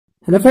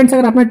Hello friends,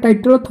 अगर आपने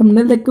title और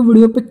थंबनेल देख के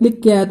वीडियो पे क्लिक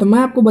किया है तो मैं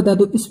आपको बता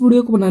दूं इस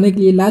वीडियो को बनाने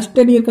के लिए लास्ट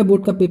 10 ईयर का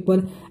बोर्ड का पेपर,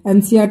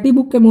 एनसीईआरटी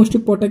बुक के मोस्ट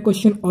इंपोर्टेंट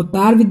क्वेश्चन,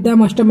 अवतार विद्या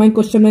मास्टरमाइंड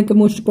क्वेश्चन बैंक के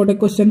most important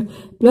question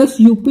plus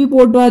UP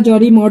board द्वारा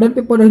जारी मॉडल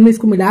पेपर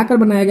इसको मिलाकर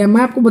बनाया गया।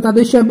 मैं आपको बता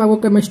दूं इससे आपको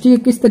केमिस्ट्री के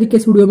किस तरीके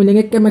से वीडियो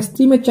मिलेंगे।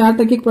 केमिस्ट्री में 4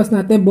 तरह के प्रश्न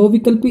आते हैं,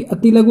 बहुविकल्पी,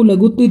 अतिलघु,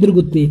 लघुत्तरी,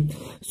 दीर्घोत्तरी।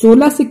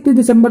 16 से 31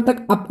 दिसंबर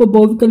तक आपको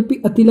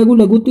बहुविकल्पी, अतिलघु,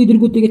 लघुत्तरी,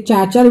 दीर्घोत्तरी के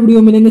 4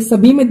 वीडियो मिलेंगे।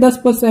 सभी में 10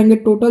 प्रश्न रहेंगे,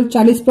 टोटल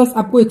 40 प्रश्न,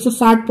 आपको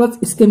 160 प्रश्न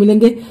इसके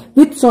मिलेंगे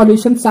विद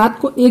सॉल्यूशन। 7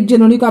 को 1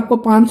 जनवरी को आपको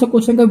 500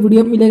 क्वेश्चन का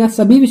वीडियो मिलेगा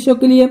सभी विषयों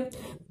के लिए।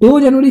 2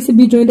 जनवरी से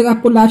 20 जनवरी तक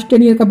आपको लास्ट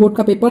 10 ईयर का बोर्ड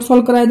का पेपर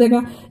सॉल्व कराया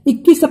जाएगा।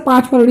 21 से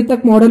 5 फरवरी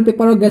तक मॉडल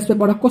पेपर और गेस्ट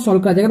पेपर आपको सॉल्व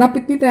कराया जाएगा। अगर आप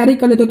इतनी तैयारी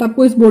कर लेते हो तो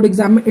आपको इस बोर्ड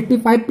एग्जाम में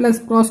 85 प्लस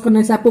क्रॉस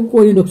करने से आपको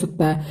कोई नहीं रोक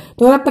सकता है।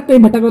 तो अगर आप तक कहीं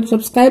भटक रहे तो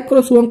सब्सक्राइब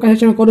करो, शुभम का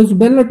चैनल करो,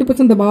 बेल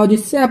नोटिफिकेशन दबाओ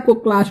जिससे आपको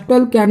क्लास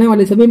 12 के आने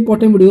वाले सभी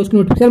इंपॉर्टेंट वीडियोस की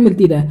नोटिफिकेशन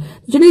मिलती रहे।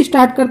 तो चलिए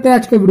स्टार्ट करते हैं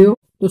आज का वीडियो।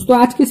 दोस्तों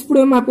आज की इस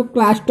वीडियो में आपको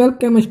क्लास 12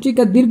 केमिस्ट्री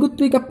का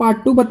दीर्घोत्तरी का पार्ट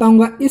 2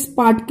 बताऊंगा। इस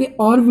पार्ट के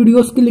और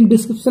वीडियोस की लिंक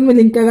डिस्क्रिप्शन में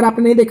लिंक है, अगर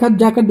आपने नहीं देखा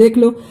जाकर देख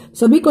लो।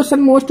 सभी क्वेश्चन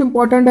मोस्ट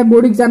इंपॉर्टेंट है,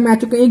 बोर्ड एग्जाम में आ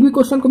चुके हैं, एक भी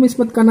क्वेश्चन को मिस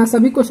मत करना।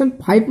 सभी क्वेश्चन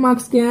 5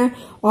 मार्क्स के हैं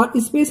और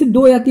इसमें से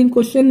 2 या 3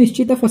 क्वेश्चन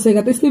निश्चित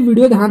फंसेगा, तो इसलिए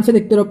वीडियो ध्यान से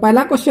देखते रहो।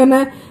 पहला क्वेश्चन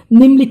है,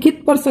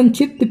 निम्नलिखित पर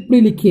संक्षिप्त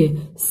टिप्पणी लिखिए।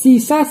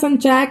 सीसा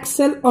संचायक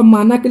सेल और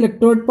मानक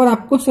इलेक्ट्रोड पर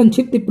आपको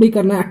संक्षिप्त टिप्पणी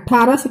करना है।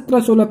 18, 17,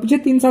 16 पिछले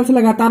 3 साल से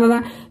लगातार आ रहा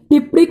है।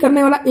 टिप्पणी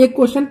करने वाला एक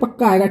क्वेश्चन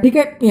पक्का आएगा, ठीक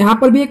है। यहाँ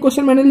पर भी एक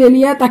क्वेश्चन मैंने ले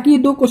लिया है ताकि ये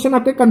 2 क्वेश्चन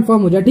आपके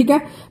कंफर्म हो जाए, ठीक है।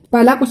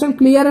 पहला क्वेश्चन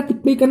क्लियर है,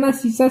 टिप्पणी करना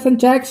सीसा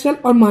संचायक सेल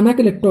और मानक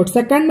इलेक्ट्रोड।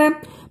 सेकंड है,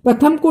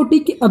 प्रथम कोटि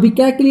की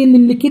अभिक्रिया के लिए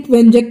निम्नलिखित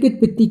व्यंजक की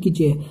उत्पत्ति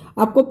कीजिए।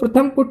 आपको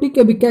प्रथम कोटि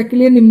की अभिक्रिया के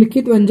लिए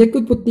निम्नलिखित व्यंजक की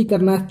उत्पत्ति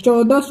करना है।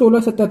 14, 16,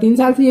 17 3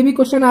 साल से ये भी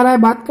क्वेश्चन आ रहा है।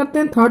 बात करते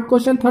हैं थर्ड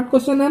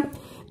क्वेश्चन है,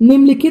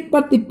 निम्नलिखित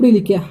पर टिप्पणी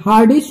लिखिए।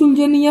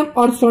 हार्डी-सुलजे नियम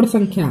और स्वर्ण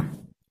संख्या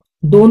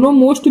दोनों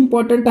मोस्ट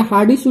इंपॉर्टेंट है।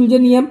 हार्डी-सुलजे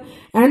नियम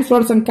एंड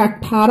स्वर्ण संख्या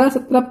 18,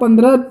 17,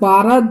 15,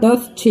 12,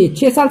 10,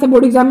 6 साल से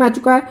बोर्ड एग्जाम में आ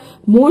चुका है।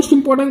 मोस्ट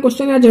इंपॉर्टेंट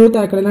क्वेश्चन है, जरूर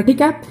तैयार करना,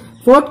 ठीक है।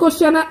 फोर्थ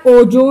क्वेश्चन है,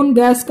 ओजोन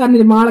गैस का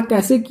निर्माण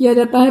कैसे किया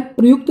जाता है।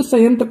 प्रयुक्त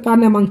संयंत्र का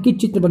नामांकित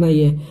चित्र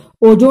बनाइए।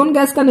 ओजोन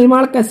गैस का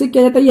निर्माण कैसे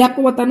किया जाता है ये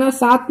आपको बताना है,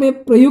 साथ में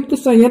प्रयुक्त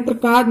संयंत्र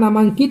का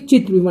नामांकित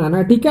चित्र भी बनाना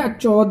है, ठीक है।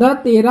 14,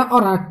 13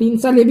 और 8 3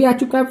 साल ये भी आ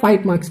चुका है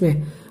 5 मार्क्स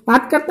में।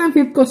 बात करते हैं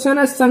 5th क्वेश्चन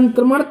है,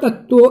 संक्रमण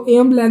तत्वों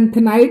एवं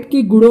लैंथेनाइट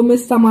की गुणों में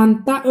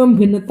समानता एवं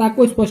भिन्नता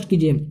को स्पष्ट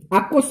कीजिए।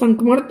 आपको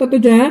संक्रमण तत्व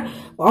जो है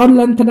और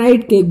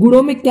लैंथेनाइट के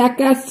गुणों में क्या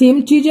क्या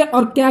सेम चीज है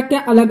और क्या क्या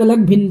अलग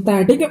अलग भिन्नता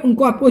है, ठीक है,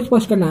 उनको आपको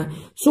स्पष्ट करना है।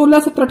 16,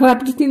 17, 18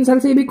 पिछले 3 साल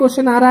से ये भी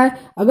क्वेश्चन आ रहा है।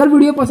 अगर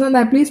वीडियो पसंद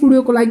आए प्लीज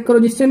वीडियो को लाइक करो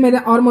जिससे मेरे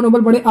और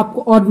मनोबल बढ़े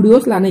आपको और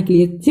वीडियोस लाने के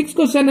लिए। 6th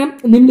क्वेश्चन है,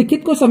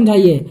 निम्नलिखित को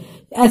समझाइए।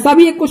 ऐसा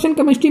भी एक क्वेश्चन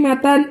केमिस्ट्री में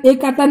आता है,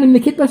 एक आता है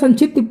निम्नलिखित पर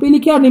संक्षिप्त टिप्पणी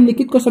लिखिए और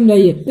निम्नलिखित को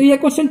समझाइए। तो ये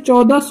क्वेश्चन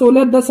 14,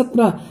 16, 10,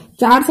 17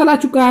 4 साल आ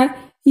चुका है।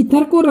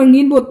 ईथर को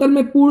रंगीन बोतल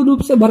में पूर्ण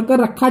रूप से भरकर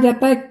रखा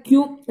जाता है,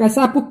 क्यों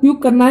ऐसा आपको क्यों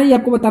करना है ये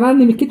आपको बताना है,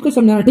 निम्नलिखित को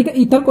समझाना, ठीक है।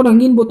 ईथर को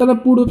रंगीन बोतल में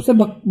पूर्ण रूप से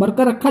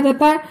भरकर रखा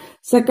जाता है।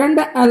 सेकंड,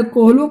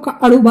 अल्कोहलों का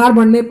अणुभार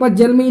बढ़ने पर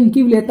जल में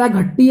इनकी विलेयता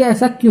घटती है,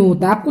 ऐसा क्यों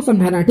होता है आपको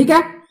समझाना है, ठीक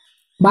है।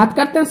 बात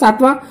करते हैं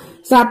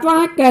सातवां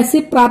है, कैसे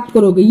प्राप्त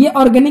करोगे। ये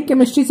ऑर्गेनिक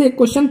केमिस्ट्री से एक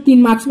क्वेश्चन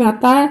 3 मार्क्स में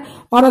आता है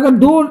और अगर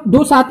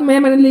दो साथ में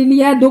मैंने ले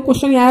लिया है, 2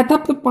 क्वेश्चन आया था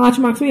तो 5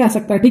 मार्क्स में आ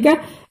सकता है, ठीक है।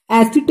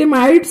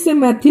 एसिटेमाइड से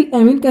मैथिल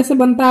एमीन कैसे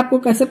बनता है, आपको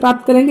कैसे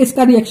प्राप्त करेंगे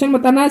इसका रिएक्शन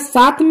बताना है।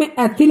 साथ में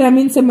एथिल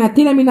एमीन से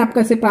मैथिल एमीन आप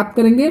कैसे प्राप्त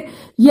करेंगे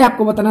ये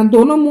आपको बताना है।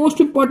 दोनों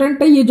मोस्ट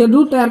इंपॉर्टेंट है, ये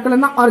जरूर तैयार कर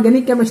लेना।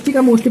 ऑर्गेनिक केमिस्ट्री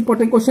का मोस्ट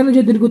इंपॉर्टेंट क्वेश्चन है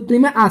जो दीर्घोत्तरी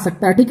में आ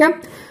सकता है, ठीक है।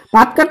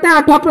 बात करते हैं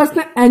 8वां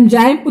प्रश्न,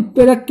 एंजाइम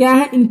उत्प्रेरक क्या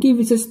है, इनकी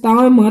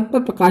विशेषताओं में महत्व पर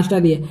प्रकाश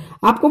डालिए।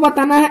 आपको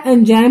बताना है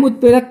एंजाइम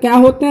उत्प्रेरक क्या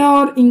होते हैं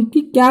और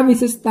इनकी क्या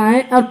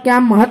विशेषताएं और क्या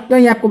महत्व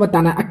है ये आपको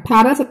बताना है।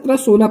 18, 17,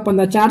 16,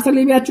 15 4 साल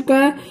ये भी आ चुका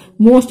है।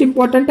 मोस्ट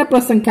इंपॉर्टेंट है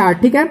प्रश्न संख्या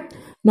 8, ठीक है।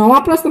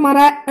 9वां प्रश्न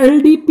हमारा है,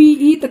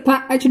 एलडीपीई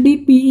तथा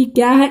एचडीपीई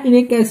क्या है,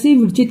 इन्हें कैसे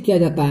विभाजित किया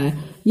जाता है।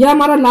 यह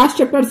हमारा लास्ट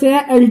चैप्टर से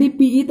है,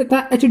 एलडीपीई तथा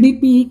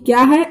एचडीपीई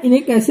क्या है,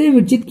 इन्हें कैसे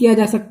विभाजित किया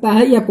जा सकता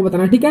है ये आपको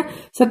बताना, ठीक है।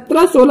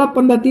 17, 16,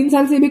 15 3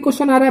 साल से भी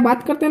क्वेश्चन आ रहा है।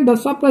 बात करते हैं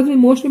 10वां प्रश्न,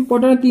 मोस्ट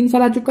इंपॉर्टेंट 3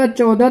 साल आ चुका है।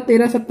 14,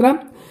 13, 17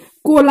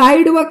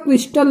 कोलाइड व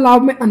क्रिस्टल लॉ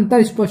में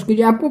अंतर स्पष्ट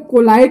कीजिए। आपको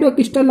कोलाइड व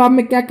क्रिस्टल लॉ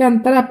में क्या क्या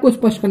अंतर है आपको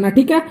स्पष्ट करना,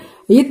 ठीक है।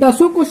 ये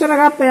 10 क्वेश्चन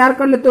अगर आप तैयार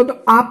कर लेते हो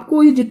तो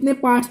आपको ये जितने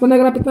पार्ट्स बने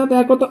अगर आप इतना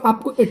तैयार करो तो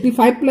आपको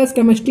 85 प्लस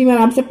केमिस्ट्री में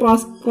आराम से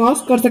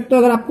क्रॉस कर सकते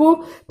हो, अगर आपको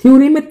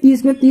थ्योरी में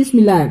 30 में 30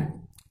 मिला है।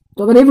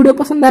 तो अगर ये वीडियो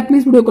पसंद आए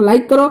प्लीज वीडियो को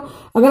लाइक करो।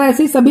 अगर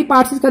ऐसे ही सभी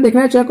पार्ट्स का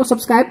देखना है चैनल को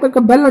सब्सक्राइब करके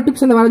बेल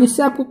नोटिफिकेशन दबा दो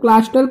जिससे आपको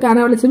क्लास 12 के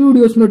आने वाले सभी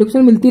वीडियोस की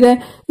नोटिफिकेशन मिलती रहे।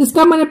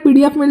 इसका मैंने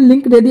पीडीएफ में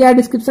लिंक दे दिया है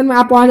डिस्क्रिप्शन में,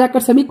 आप वहां जाकर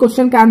सभी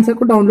क्वेश्चन के आंसर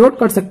को डाउनलोड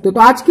कर सकते हो।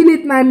 तो आज के लिए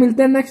इतना है,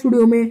 मिलते हैं नेक्स्ट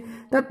वीडियो में,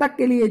 तब तक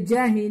के लिए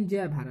जय हिंद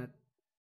जय भारत।